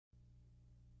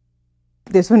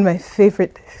there's one of my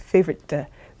favorite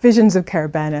visions of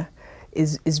Caravana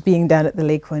is being down at the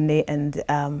lake one day, and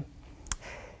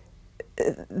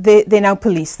they now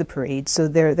police the parade, so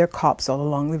they're cops all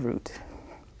along the route.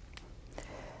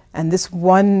 And this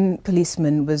one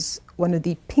policeman was one of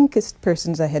the pinkest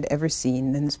persons I had ever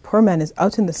seen, and this poor man is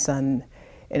out in the sun,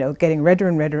 you know, getting redder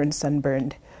and redder and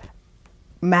sunburned,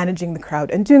 managing the crowd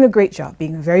and doing a great job,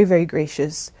 being very, very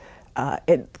gracious,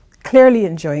 clearly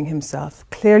enjoying himself,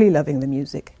 clearly loving the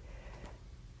music.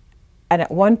 And at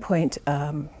one point,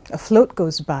 a float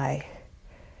goes by,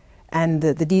 and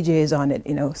the DJ is on it,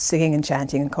 you know, singing and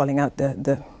chanting and calling out and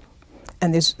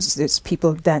there's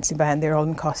people dancing by, and they're all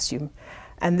in costume.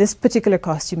 And this particular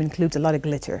costume includes a lot of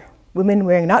glitter. Women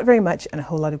wearing not very much and a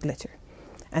whole lot of glitter.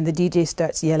 And the DJ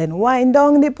starts yelling, "Wind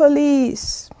down the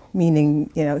police," meaning,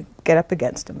 you know, get up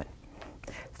against them.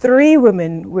 3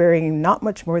 women wearing not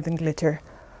much more than glitter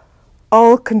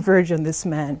all converge on this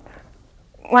man.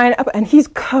 Wind up, and he's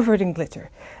covered in glitter.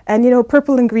 And, you know,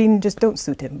 purple and green just don't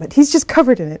suit him, but he's just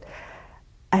covered in it.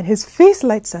 And his face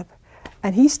lights up,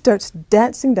 and he starts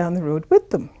dancing down the road with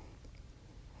them.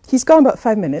 He's gone about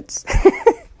 5 minutes.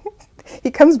 He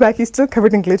comes back, he's still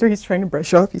covered in glitter, he's trying to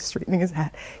brush off, he's straightening his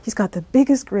hat. He's got the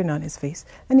biggest grin on his face,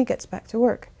 and he gets back to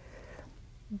work.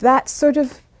 That's sort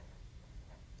of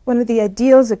one of the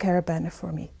ideals of Caravana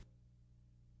for me.